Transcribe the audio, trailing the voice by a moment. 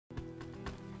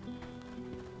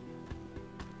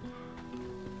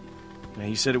Now,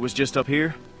 you said it was just up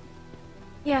here?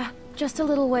 Yeah, just a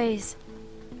little ways.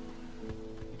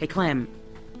 Hey, Clem.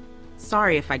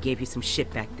 Sorry if I gave you some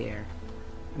shit back there.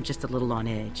 I'm just a little on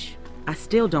edge. I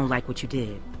still don't like what you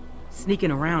did.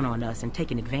 Sneaking around on us and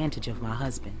taking advantage of my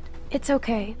husband. It's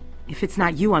okay. If it's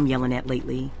not you I'm yelling at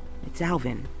lately, it's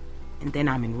Alvin. And then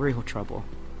I'm in real trouble.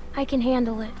 I can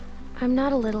handle it. I'm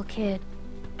not a little kid.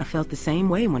 I felt the same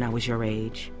way when I was your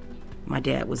age. My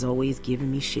dad was always giving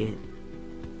me shit.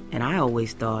 And I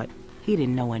always thought he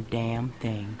didn't know a damn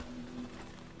thing.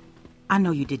 I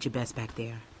know you did your best back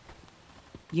there.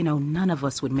 You know, none of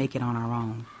us would make it on our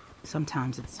own.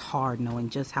 Sometimes it's hard knowing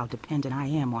just how dependent I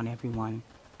am on everyone.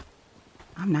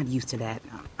 I'm not used to that.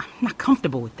 I'm not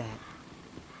comfortable with that.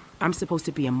 I'm supposed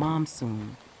to be a mom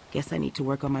soon. Guess I need to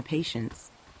work on my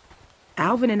patience.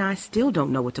 Alvin and I still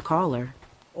don't know what to call her.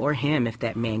 Or him if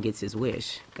that man gets his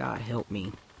wish. God help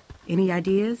me. Any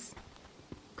ideas?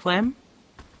 Clem?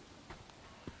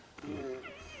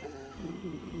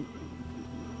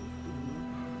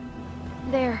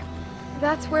 There.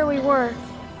 That's where we were.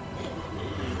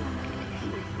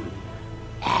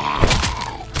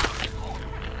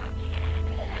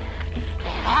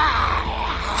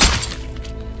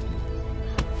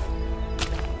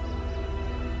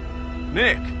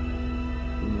 Nick!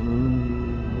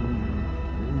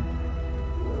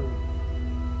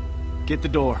 Get the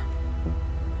door.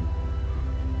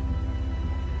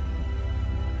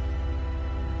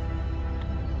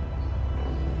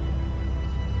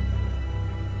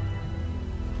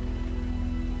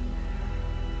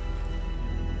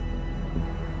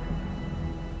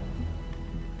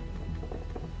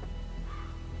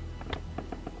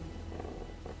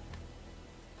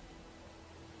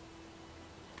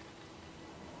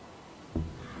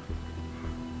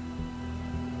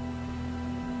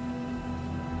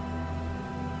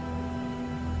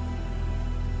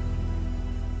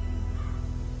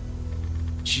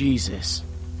 Jesus.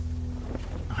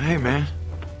 Hey, man.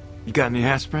 You got any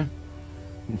aspirin?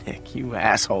 Nick, you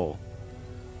asshole.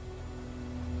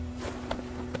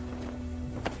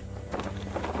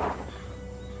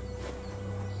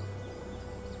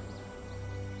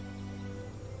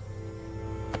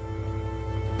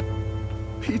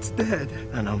 Pete's dead.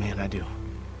 I know, man, I do.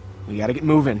 We gotta get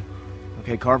moving.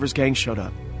 Okay, Carver's gang showed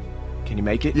up. Can you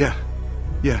make it? Yeah.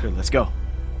 Good, let's go.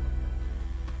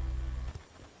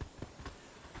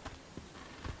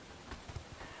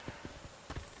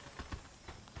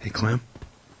 Hey, Clem.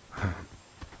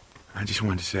 I just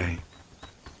wanted to say,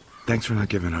 thanks for not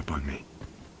giving up on me.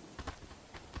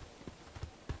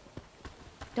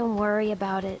 Don't worry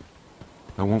about it.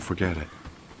 I won't forget it.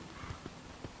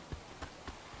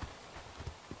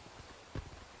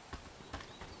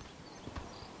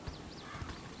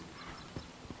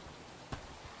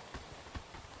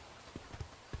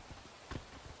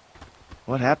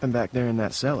 What happened back there in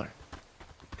that cellar?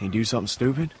 He do something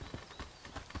stupid?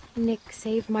 Nick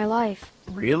saved my life.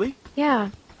 Really?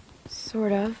 Yeah,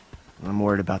 sort of. I'm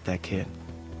worried about that kid.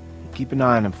 Keep an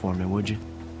eye on him for me, would you?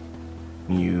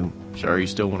 You sure you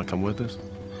still want to come with us?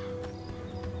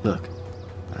 Look,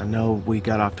 I know we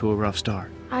got off to a rough start.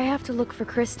 I have to look for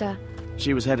Krista.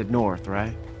 She was headed north,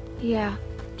 right? Yeah.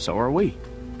 So are we.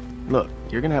 Look,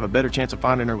 you're gonna have a better chance of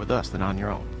finding her with us than on your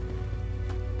own.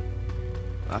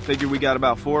 I figure we got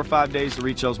about 4 or 5 days to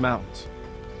reach those mountains.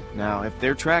 Now, if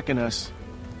they're tracking us,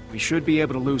 we should be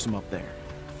able to lose them up there.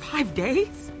 5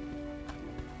 days?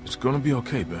 It's gonna be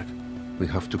okay, Beck. We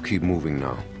have to keep moving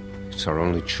now. It's our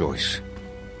only choice.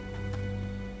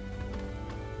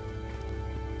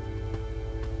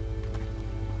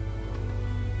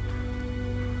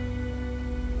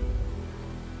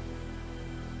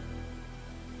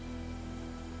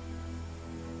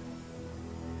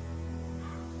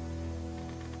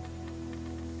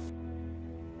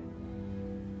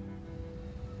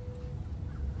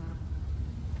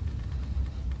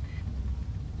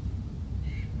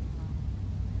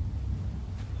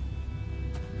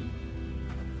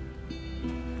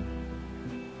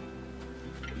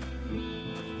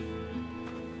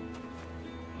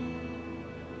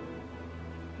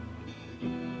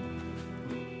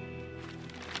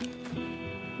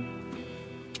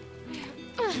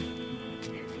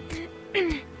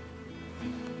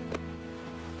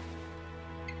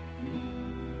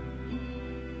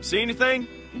 See anything?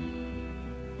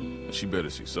 She better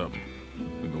see something.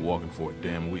 We've been walking for a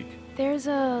damn week. There's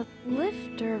a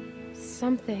lift or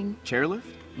something. Chairlift?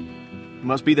 It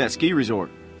must be that ski resort.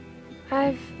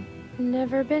 I've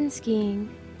never been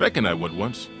skiing. Beck and I went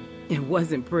once. It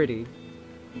wasn't pretty.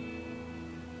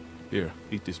 Here,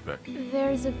 eat this, Beck.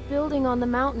 There's a building on the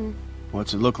mountain.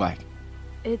 What's it look like?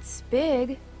 It's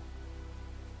big.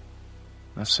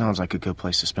 That sounds like a good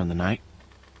place to spend the night.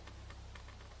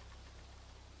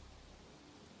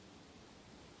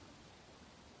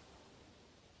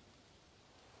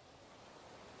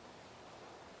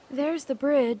 There's the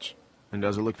bridge. And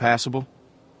does it look passable?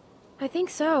 I think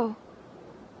so.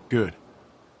 Good.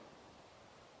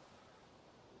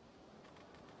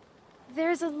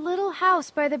 There's a little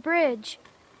house by the bridge.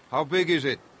 How big is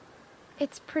it?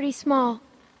 It's pretty small.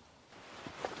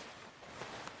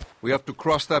 We have to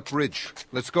cross that bridge.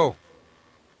 Let's go.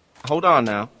 Hold on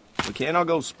now. We can't all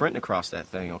go sprinting across that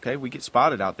thing, okay? We get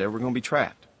spotted out there, we're gonna be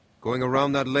trapped. Going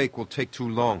around that lake will take too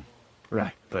long.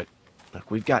 Right, but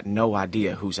look, we've got no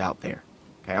idea who's out there.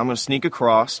 Okay, I'm gonna sneak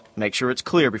across, make sure it's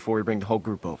clear before we bring the whole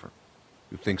group over.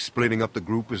 You think splitting up the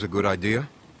group is a good idea?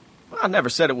 Well, I never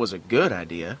said it was a good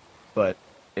idea, but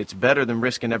it's better than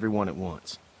risking everyone at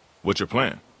once. What's your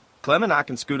plan? Clem and I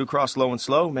can scoot across low and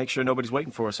slow, make sure nobody's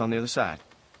waiting for us on the other side.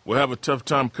 We'll have a tough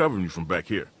time covering you from back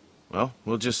here. Well,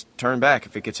 we'll just turn back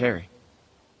if it gets hairy.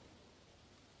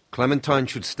 Clementine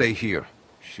should stay here.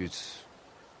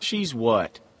 She's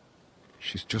what?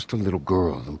 She's just a little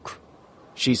girl, Luke.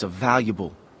 She's a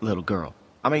valuable little girl.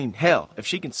 I mean, hell, if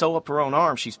she can sew up her own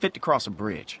arm, she's fit to cross a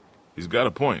bridge. He's got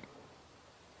a point.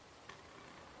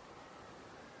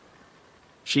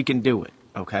 She can do it,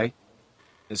 okay?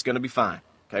 It's gonna be fine.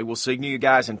 Okay, we'll signal you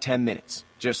guys in 10 minutes.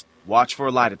 Just watch for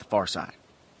a light at the far side.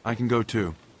 I can go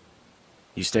too.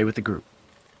 You stay with the group.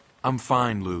 I'm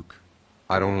fine, Luke.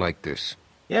 I don't like this.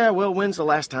 Yeah, well, when's the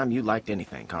last time you liked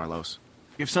anything, Carlos?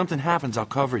 If something happens, I'll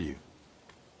cover you.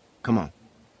 Come on.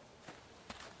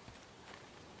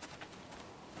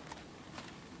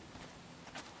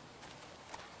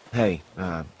 Hey,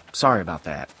 sorry about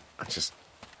that. I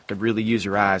could really use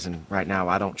your eyes, and right now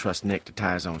I don't trust Nick to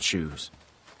tie his own shoes.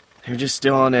 You're just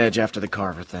still on edge after the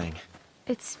Carver thing.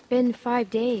 It's been 5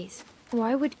 days.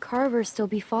 Why would Carver still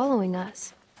be following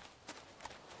us?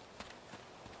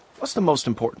 What's the most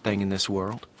important thing in this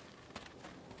world?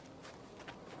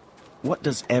 What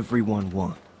does everyone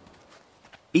want?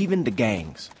 Even the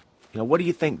gangs. You know, what do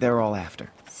you think they're all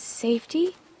after?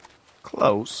 Safety?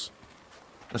 Close.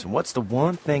 Listen, what's the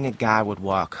one thing a guy would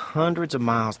walk hundreds of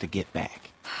miles to get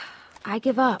back? I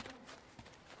give up.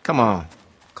 Come on.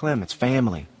 Clem, it's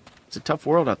family. It's a tough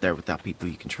world out there without people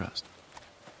you can trust.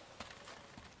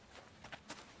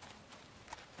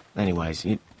 Anyways,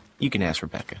 you can ask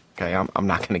Rebecca, okay? I'm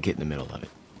not gonna get in the middle of it.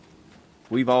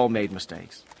 We've all made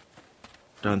mistakes.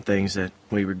 Done things that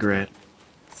we regret.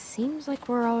 Seems like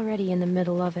we're already in the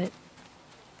middle of it.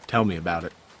 Tell me about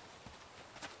it.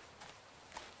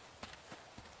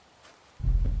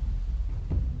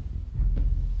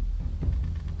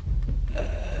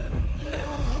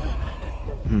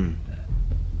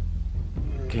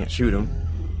 Can't shoot him.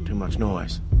 Too much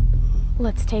noise.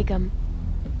 Let's take him.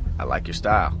 I like your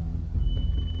style.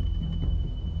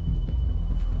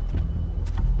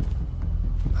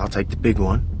 I'll take the big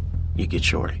one. You get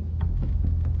Shorty.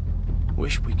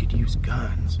 Wish we could use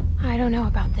guns. I don't know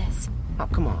about this. Oh,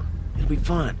 come on. It'll be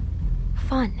fun.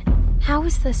 Fun? How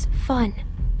is this fun?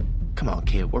 Come on,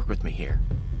 kid. Work with me here.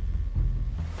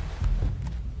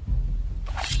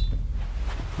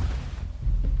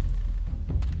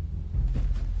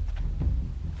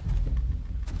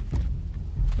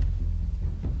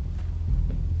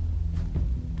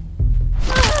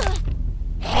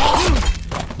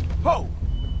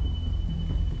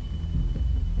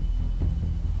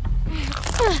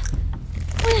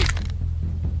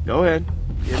 Go ahead.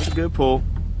 Give it a good pull.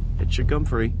 It should come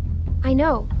free. I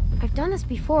know. I've done this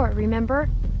before, remember?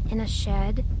 In a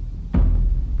shed.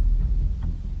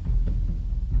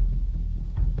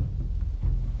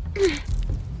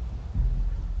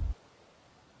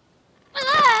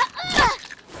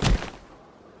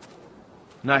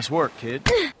 Nice work, kid.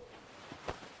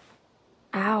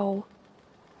 Ow.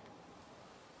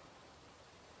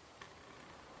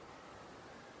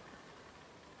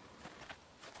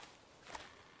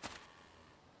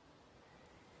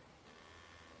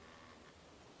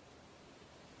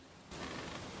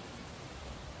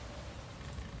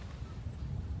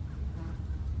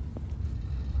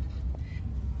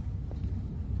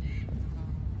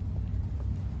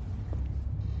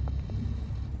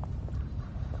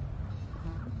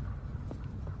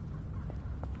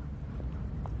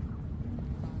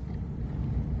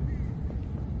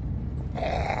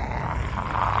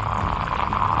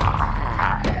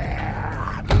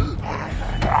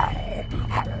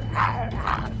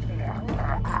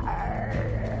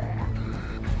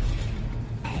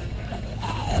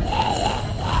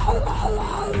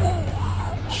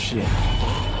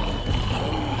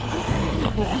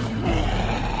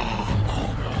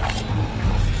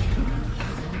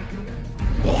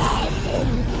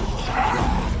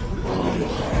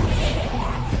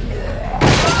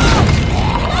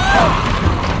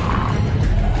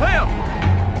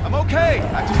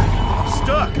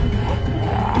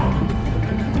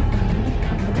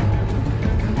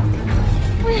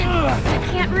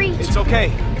 It's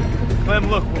okay. Clem,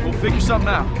 look, we'll figure something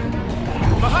out.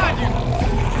 Behind you!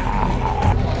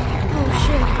 Oh,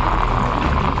 shit.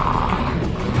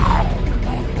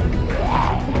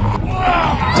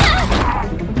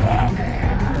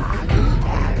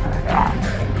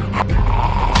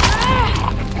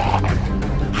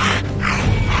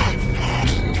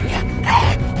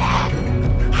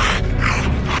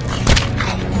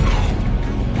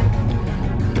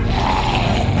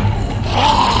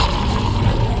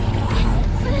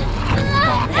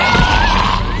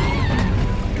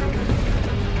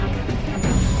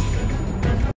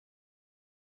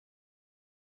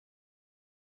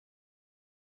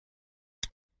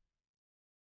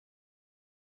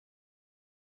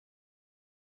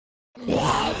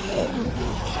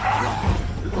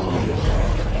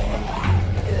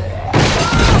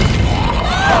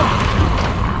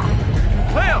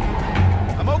 Clem!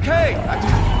 I'm okay.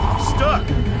 I'm stuck.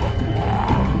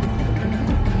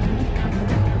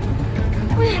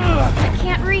 I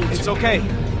can't reach. It's okay.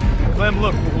 Clem,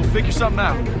 look, we'll figure something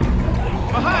out.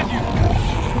 Behind you!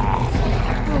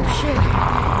 Oh, shit.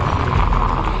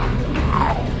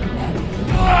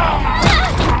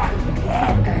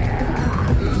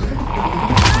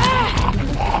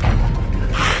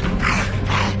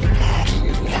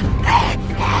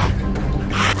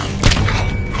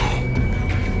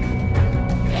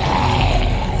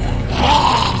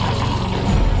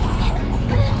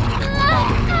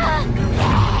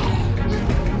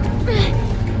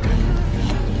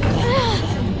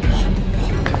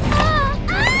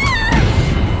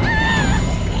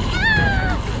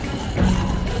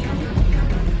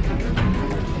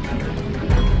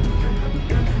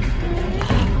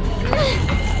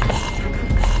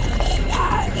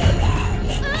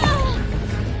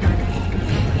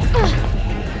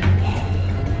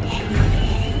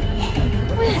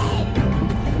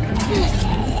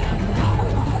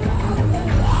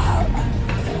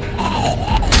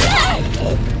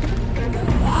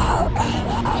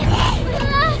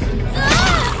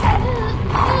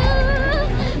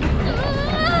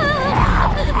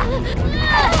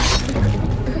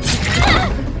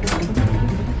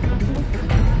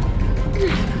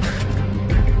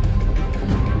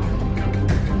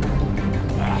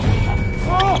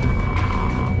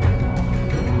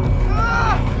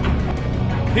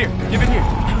 Here, give it here.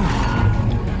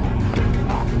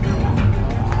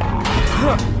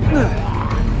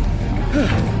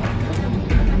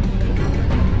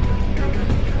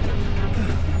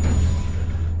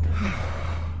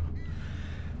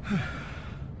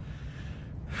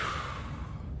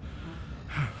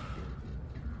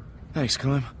 Thanks,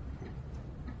 Clem.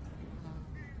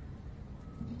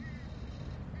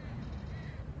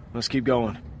 Let's keep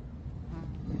going.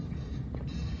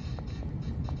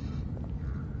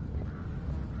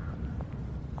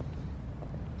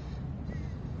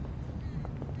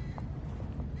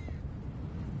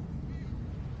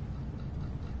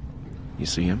 You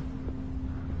see him?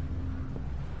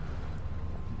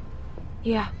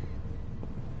 Yeah.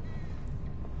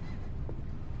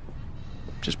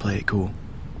 Just play it cool.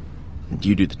 And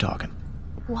you do the talking.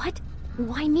 What?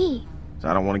 Why me?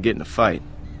 I don't want to get in a fight.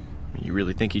 You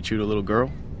really think he'd shoot a little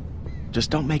girl?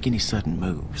 Just don't make any sudden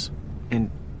moves.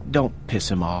 And don't piss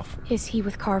him off. Is he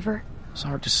with Carver? It's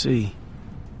hard to see.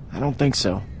 I don't think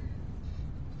so.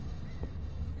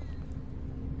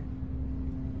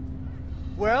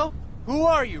 Well, who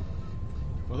are you?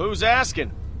 Well, who's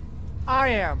asking? I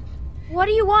am. What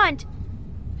do you want?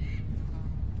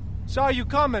 Saw you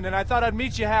coming and I thought I'd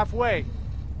meet you halfway.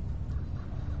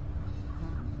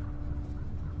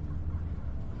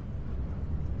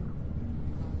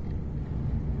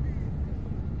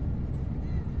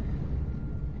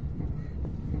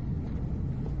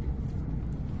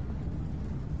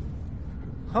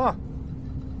 Huh.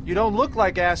 You don't look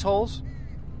like assholes.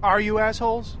 Are you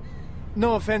assholes?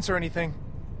 No offense or anything,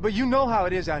 but you know how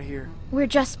it is out here. We're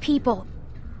just people.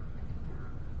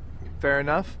 Fair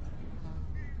enough.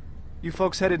 You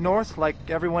folks headed north like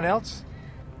everyone else?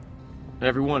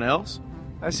 Everyone else?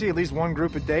 I see at least one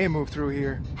group a day move through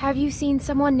here. Have you seen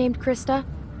someone named Krista?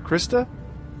 Krista?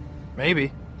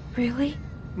 Maybe. Really?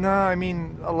 No, I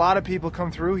mean, a lot of people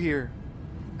come through here.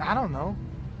 I don't know.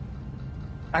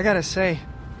 I gotta say,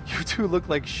 you two look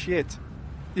like shit.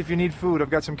 If you need food, I've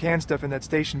got some canned stuff in that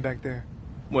station back there.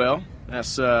 Well,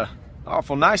 that's,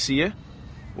 awful nice of you.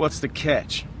 What's the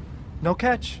catch? No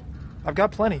catch. I've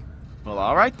got plenty. Well,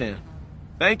 all right then.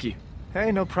 Thank you.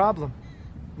 Hey, no problem.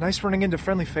 Nice running into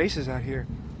friendly faces out here.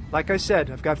 Like I said,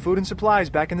 I've got food and supplies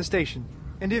back in the station.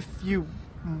 And if you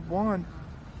want...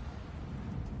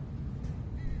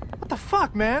 What the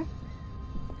fuck, man?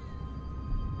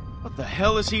 What the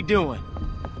hell is he doing?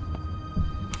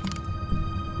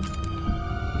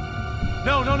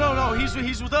 No,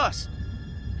 he's with us.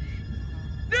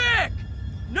 Nick!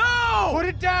 No! Put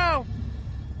it down!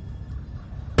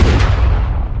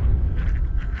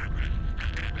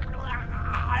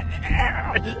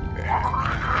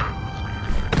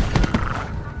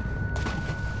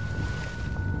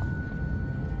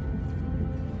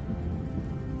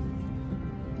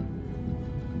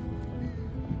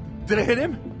 Did I hit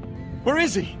him? Where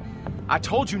is he? I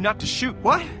told you not to shoot.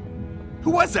 What?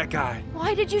 Who was that guy?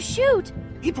 Why did you shoot?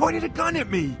 He pointed a gun at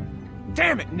me.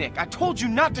 Damn it, Nick. I told you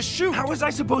not to shoot. How was I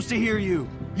supposed to hear you?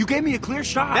 You gave me a clear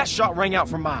shot. That shot rang out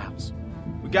for miles.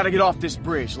 We gotta get off this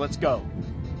bridge. Let's go.